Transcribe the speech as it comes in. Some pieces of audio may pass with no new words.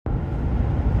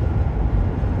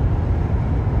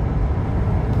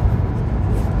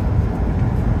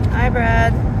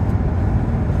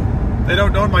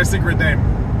don't know my secret name.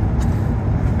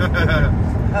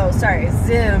 Oh, sorry.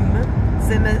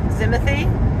 Zimothy?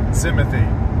 Zimothy.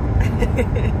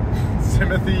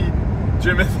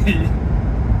 Jimothy.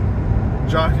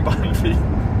 Jon Bonvi.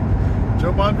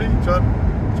 Joe Bonvi? Joe? I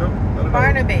don't know.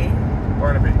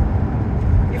 Barnaby.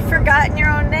 You've forgotten your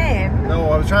own name.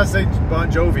 No, I was trying to say Bon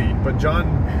Jovi, but Jon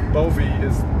Bonvi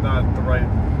is not the right.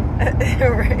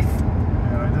 Right.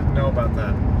 Yeah, I didn't know about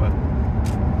that. But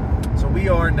so we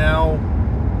are now.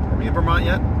 Are we in Vermont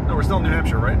yet? No, we're still in New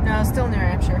Hampshire, right? No, still New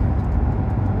Hampshire.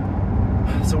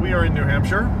 So we are in New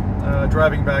Hampshire,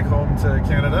 driving back home to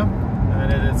Canada,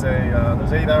 and it is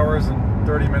there's 8 hours and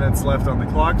 30 minutes left on the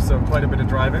clock, so quite a bit of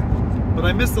driving. But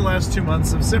I missed the last 2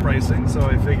 months of sim racing, so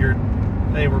I figured,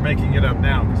 hey, we're making it up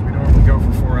now because we normally go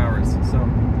for 4 hours, so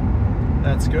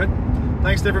that's good.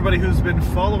 Thanks to everybody who's been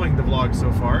following the vlog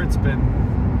so far. It's been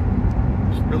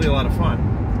really a lot of fun.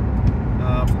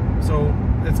 So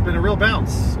it's been a real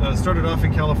bounce. Started off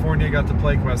in California, got to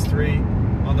play Quest 3.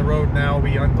 On the road now,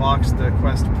 we unboxed the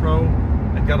Quest Pro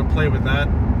and got to play with that.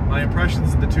 My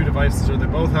impressions of the two devices are they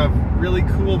both have really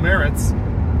cool merits.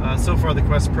 So far the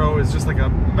Quest Pro is just like a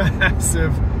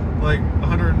massive, like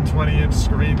 120-inch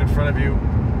screen in front of you,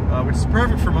 which is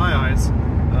perfect for my eyes.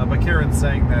 But Karen's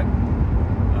saying that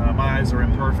my eyes are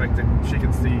imperfect and she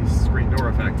can see screen door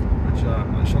effect, which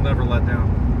she'll never let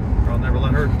down. Or I'll never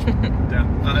let her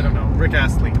down. I don't know. Rick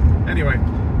Astley. Anyway,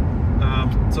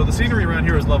 so the scenery around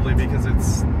here is lovely because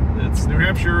it's New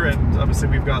Hampshire, and obviously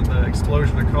we've got the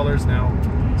explosion of colors now.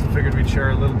 So figured we'd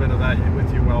share a little bit of that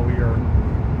with you while we are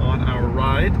on our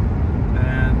ride.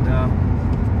 And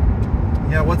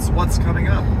yeah, what's coming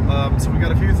up? So we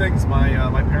got a few things.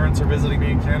 My parents are visiting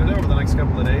me in Canada over the next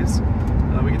couple of days.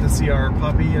 We get to see our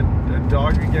puppy and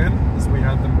dog again, as we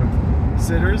had them with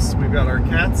sitters. We've got our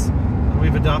cats, and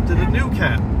we've adopted a new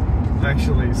cat,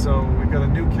 actually. So we've got a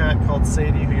new cat called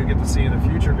Sadie, who you'll get to see in a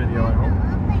future video, I hope.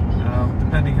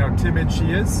 Depending how timid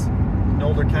she is, an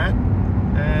older cat.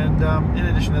 And in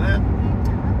addition to that,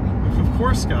 we've of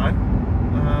course got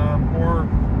more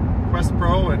Quest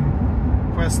Pro and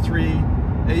Quest 3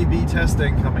 A/B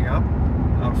testing coming up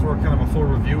for kind of a full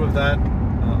review of that,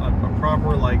 a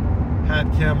proper like Pat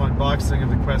Kim unboxing of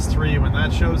the Quest 3 when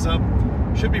that shows up.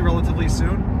 Should be relatively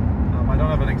soon. I don't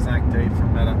have an exact date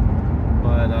from Meta,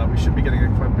 but we should be getting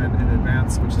equipment in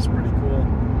advance, which is pretty cool.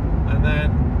 And then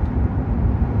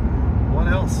what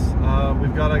else?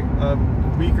 We've got a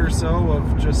week or so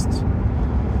of just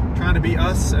trying to be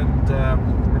us and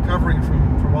recovering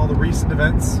from all the recent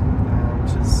events,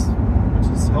 which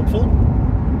is helpful.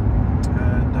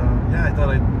 And yeah, I thought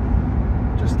I'd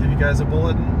just give you guys a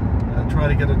bulletin and try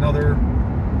to get another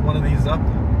one of these up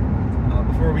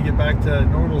before we get back to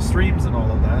normal streams and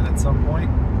all of that at some point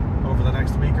over the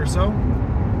next week or so.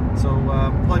 So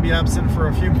probably be absent for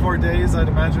a few more days, I'd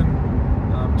imagine.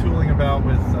 Tooling about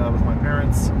with my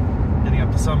parents, getting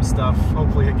up to some stuff,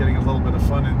 hopefully getting a little bit of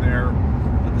fun in there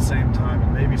at the same time,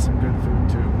 and maybe some good food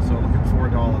too. So looking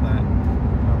forward to all of that.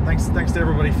 Thanks to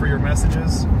everybody for your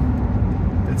messages.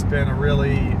 It's been a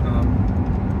really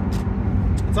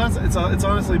it's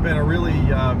honestly been a really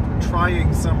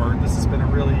trying summer. This has been a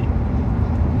really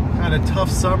kind of tough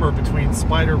summer between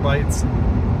spider bites and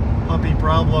puppy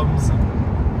problems and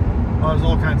there's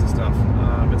all kinds of stuff.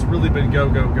 It's really been go,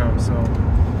 go, go. So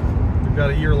we've got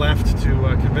a year left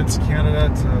to convince Canada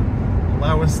to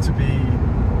allow us to be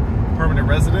permanent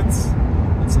residents.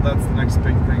 And so that's the next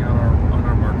big thing on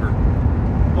our marker.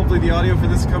 Hopefully the audio for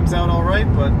this comes out all right,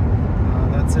 but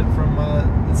that's it from the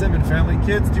Zimmin family.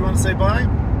 Kids, do you want to say bye?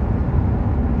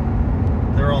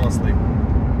 They're all asleep.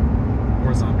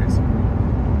 Or zombies.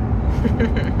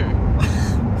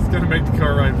 It's gonna make the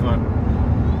car ride fun.